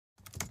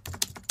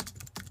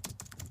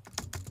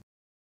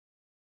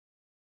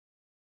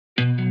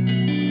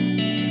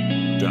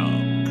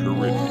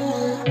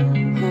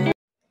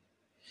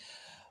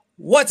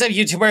What's up,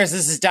 YouTubers?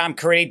 This is Dom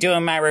Cariddi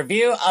doing my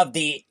review of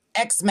the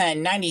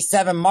X-Men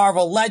 97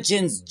 Marvel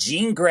Legends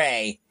Jean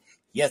Grey.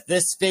 Yes,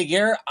 this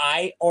figure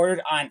I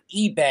ordered on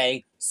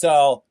eBay.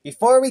 So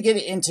before we get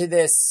into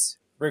this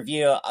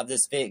review of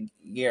this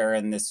figure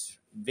in this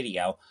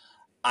video,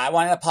 I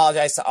want to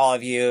apologize to all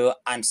of you.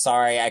 I'm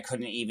sorry I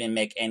couldn't even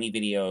make any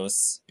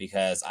videos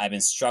because I've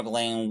been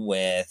struggling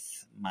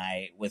with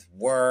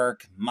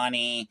work,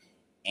 money,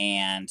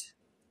 and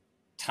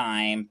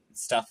time,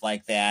 stuff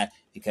like that,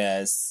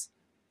 because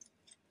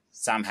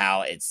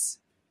somehow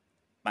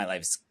my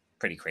life's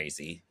pretty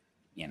crazy,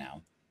 you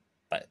know,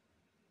 but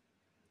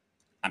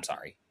I'm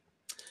sorry.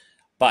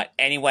 But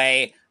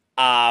anyway,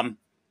 as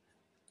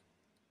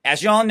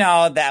you all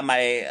know, that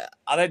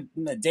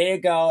a day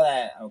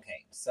ago,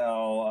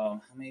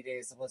 so how many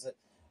days was it?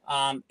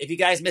 If you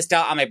guys missed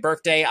out on my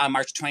birthday on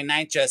March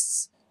 29th,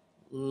 just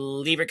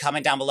leave a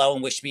comment down below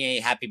and wish me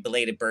a happy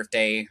belated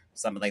birthday,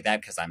 something like that,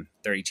 because I'm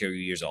 32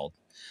 years old.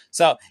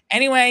 So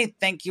anyway,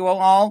 thank you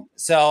all.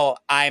 So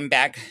I'm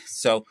back.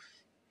 So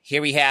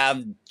here we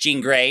have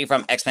Jean Grey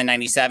from X-Men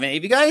 97.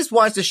 If you guys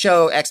watch the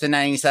show X-Men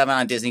 97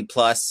 on Disney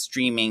Plus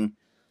streaming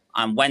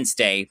on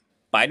Wednesday,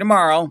 by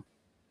tomorrow,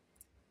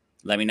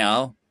 let me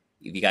know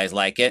if you guys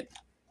like it.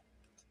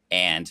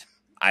 And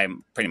I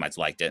pretty much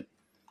liked it.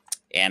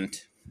 And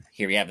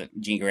here we have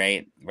Jean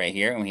Grey right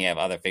here. And we have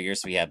other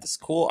figures. So we have this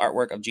cool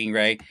artwork of Jean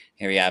Grey.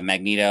 Here we have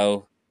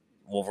Magneto,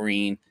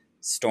 Wolverine,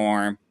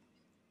 Storm,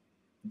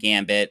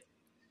 Gambit,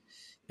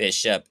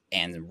 Bishop,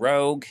 and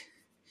Rogue.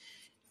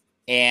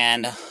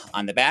 And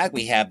on the back,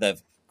 we have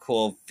the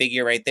cool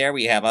figure right there.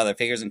 We have other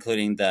figures,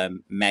 including the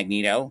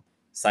Magneto,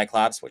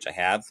 Cyclops, which I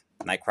have,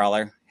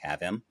 Nightcrawler,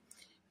 have him.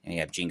 And we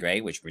have Jean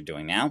Grey, which we're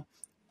doing now,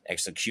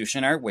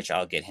 Executioner, which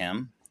I'll get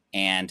him,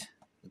 and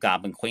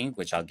Goblin Queen,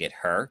 which I'll get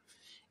her.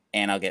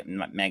 And I'll get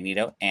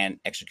Magneto and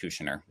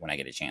Executioner when I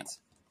get a chance.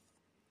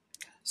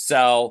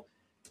 So,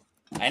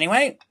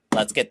 anyway,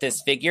 let's get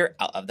this figure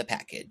out of the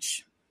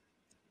package.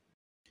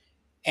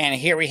 And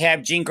here we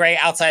have Jean Grey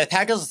outside the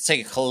package. Let's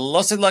take a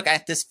closer look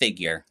at this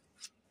figure.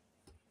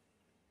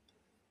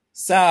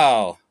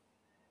 So,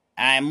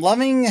 I'm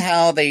loving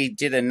how they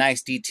did a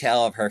nice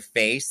detail of her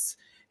face.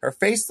 Her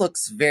face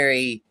looks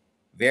very,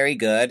 very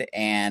good,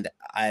 and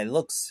it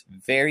looks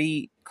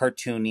very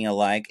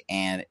cartoony-like,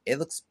 and it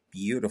looks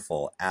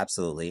beautiful,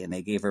 absolutely. And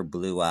they gave her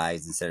blue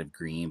eyes instead of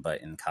green,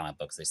 but in comic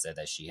books they said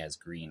that she has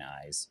green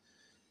eyes.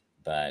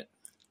 But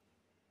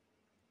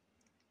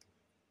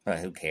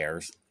who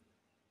cares?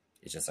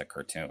 It's just a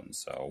cartoon,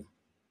 so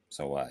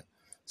what?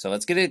 So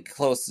let's get a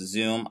close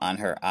zoom on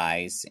her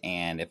eyes,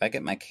 and if I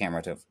get my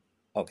camera to...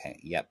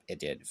 Okay, yep, it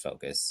did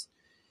focus.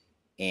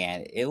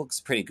 And it looks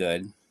pretty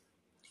good.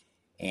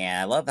 And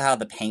I love how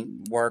the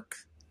paint work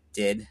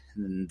did.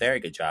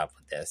 Very good job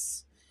with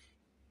this.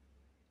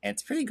 And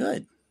it's pretty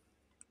good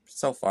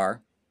so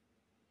far.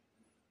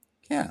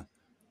 Yeah.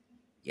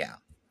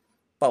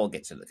 But we'll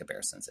get to the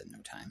comparisons in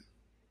no time.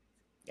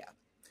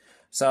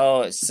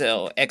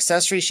 So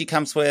accessory she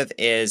comes with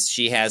is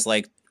she has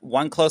like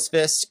one close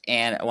fist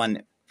and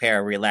one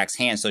pair of relaxed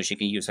hands so she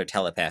can use her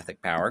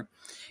telepathic power.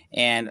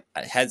 And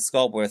a head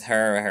sculpt with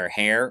her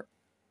hair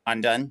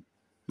undone,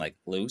 like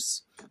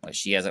loose.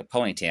 She has a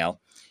ponytail.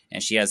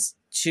 And she has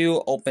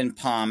two open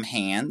palm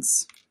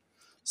hands.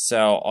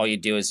 So all you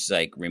do is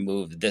like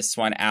remove this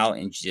one out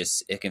and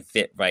it can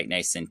fit right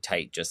nice and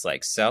tight just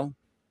like so.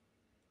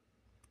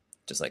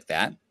 Just like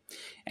that.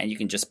 And you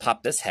can just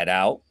pop this head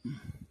out.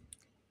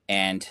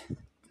 And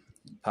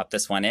pop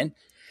this one in.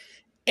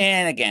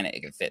 And again,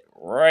 it can fit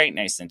right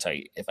nice and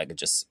tight. If I could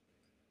just...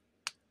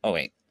 Oh,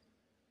 wait.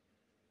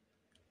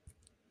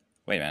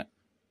 Wait a minute.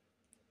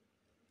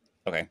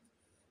 Okay.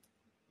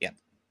 Yep.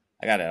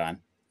 I got it on.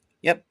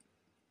 Yep.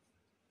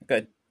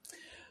 Good.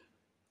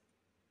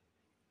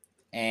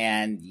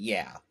 And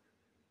yeah.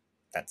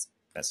 That's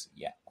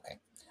yeah. Okay.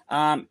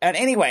 And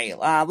anyway,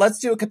 let's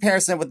do a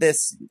comparison with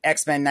this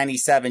X-Men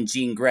 97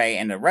 Jean Grey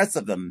and the rest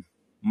of the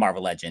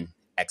Marvel Legend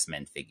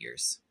X-Men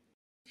figures.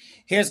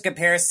 Here's a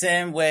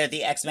comparison with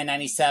the X-Men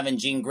 97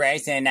 Jean Grey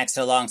standing next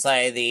to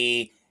alongside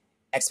the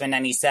X-Men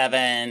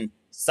 97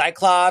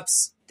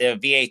 Cyclops, the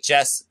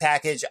VHS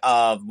package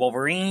of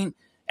Wolverine,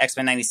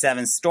 X-Men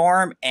 97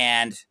 Storm,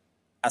 and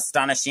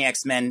Astonishing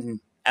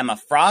X-Men Emma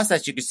Frost.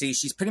 As you can see,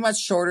 she's pretty much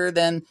shorter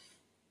than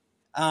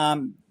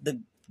the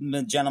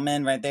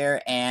gentleman right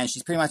there, and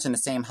she's pretty much in the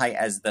same height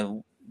as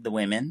the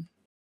women.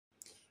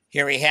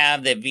 Here we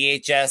have the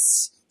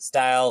VHS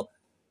style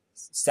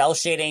cell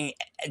shading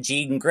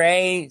Jean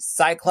Grey,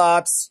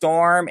 Cyclops,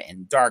 Storm,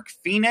 and Dark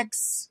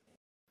Phoenix.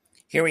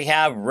 Here we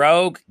have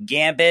Rogue,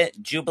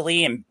 Gambit,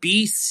 Jubilee, and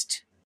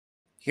Beast.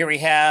 Here we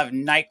have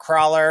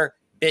Nightcrawler,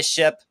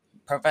 Bishop,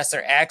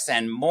 Professor X,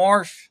 and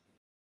Morph,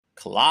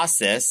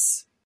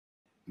 Colossus,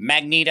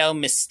 Magneto,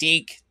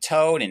 Mystique,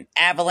 Toad, and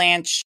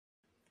Avalanche,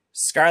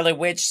 Scarlet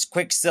Witch,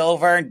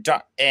 Quicksilver,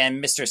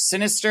 and Mr.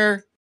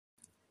 Sinister.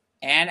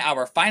 And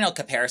our final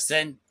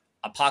comparison,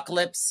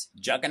 Apocalypse,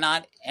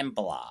 Juggernaut, and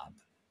Blob.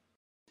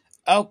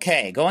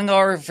 Okay, going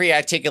over free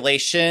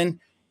articulation.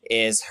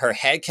 is her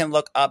head can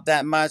look up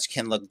that much,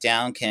 can look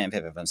down, can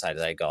pivot from side to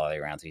side, go all the way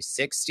around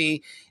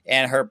 360,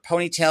 and her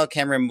ponytail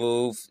can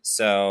remove,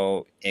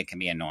 so it can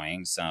be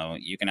annoying. So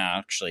you can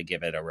actually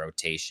give it a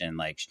rotation,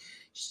 like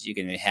you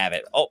can have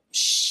it. Oh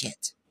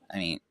shit! I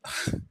mean,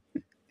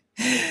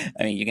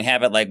 you can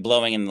have it like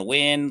blowing in the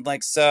wind,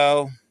 like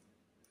so.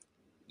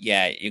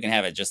 Yeah, you can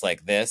have it just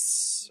like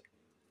this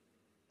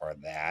or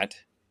that,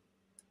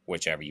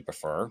 whichever you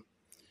prefer.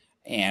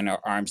 And her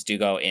arms do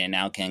go in and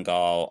out, can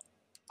go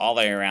all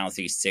the way around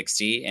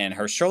 360, and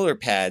her shoulder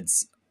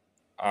pads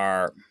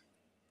are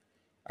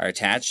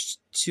attached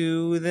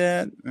to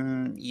the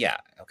yeah,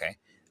 okay.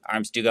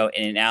 Arms do go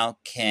in and out,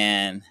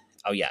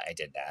 oh yeah, I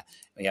did that.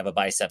 We have a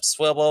bicep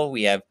swivel,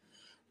 we have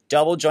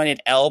double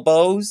jointed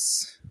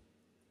elbows,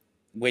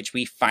 which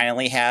we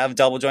finally have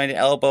double jointed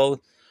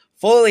elbow,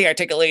 fully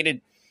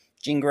articulated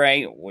Jean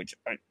Grey, which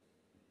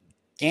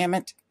damn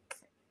it.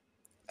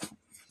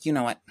 You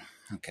know what?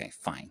 Okay,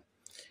 fine.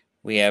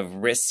 We have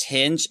wrist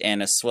hinge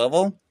and a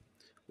swivel.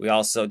 We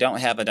also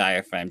don't have a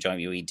diaphragm joint.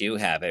 We do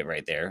have it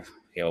right there.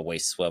 We have a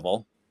waist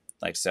swivel,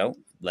 like so.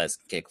 Let's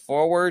kick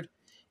forward.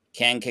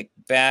 Can kick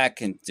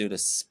back and do the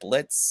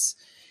splits.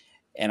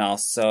 And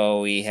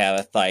also we have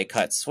a thigh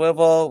cut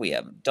swivel. We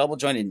have double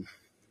jointed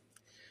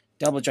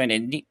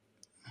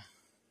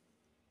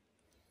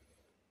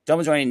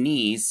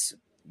knees,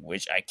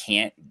 which I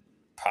can't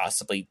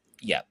possibly.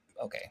 Yep.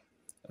 Okay.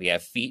 We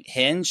have feet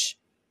hinge,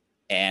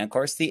 and of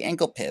course the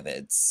ankle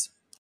pivots.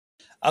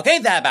 Okay,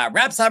 that about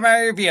wraps up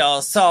my review.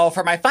 So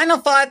for my final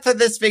thought for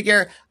this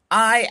figure,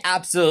 I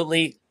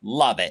absolutely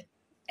love it.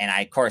 And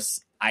of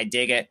course, I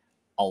dig it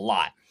a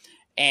lot.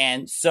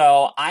 And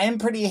so I am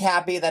pretty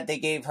happy that they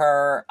gave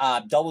her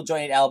double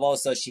jointed elbow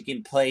so she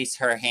can place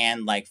her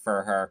hand like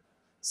for her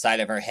side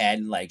of her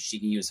head, like she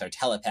can use her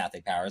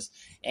telepathic powers.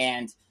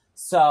 And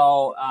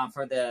so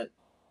for the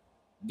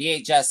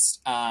VHS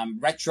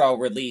retro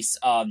release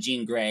of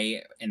Jean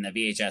Grey in the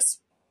VHS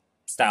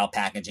style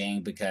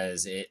packaging,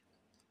 because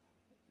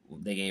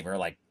they gave her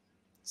like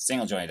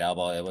single jointed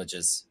elbow, it was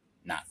just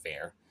not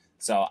fair.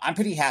 So I'm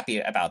pretty happy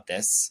about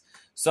this.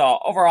 So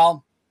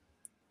overall,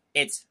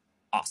 it's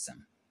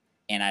awesome.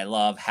 And I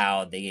love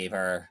how they gave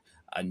her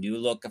a new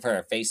look of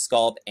her face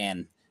sculpt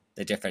and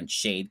the different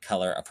shade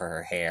color of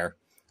her hair,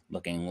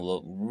 looking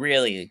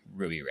really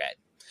ruby red.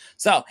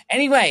 So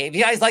anyway, if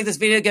you guys like this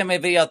video, give me a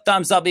video a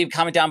thumbs up, leave a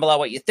comment down below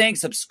what you think,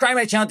 subscribe to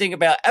my channel, think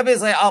about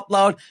episodes I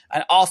upload,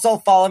 and also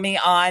follow me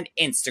on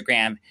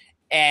Instagram.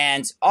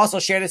 And also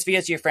share this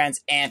video to your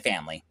friends and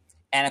family.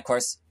 And of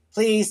course,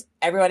 please,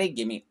 everybody,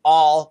 give me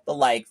all the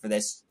like for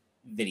this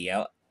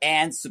video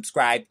and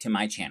subscribe to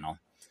my channel.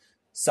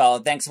 So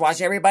thanks for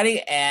watching,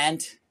 everybody,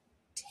 and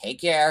take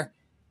care.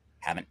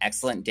 Have an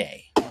excellent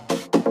day.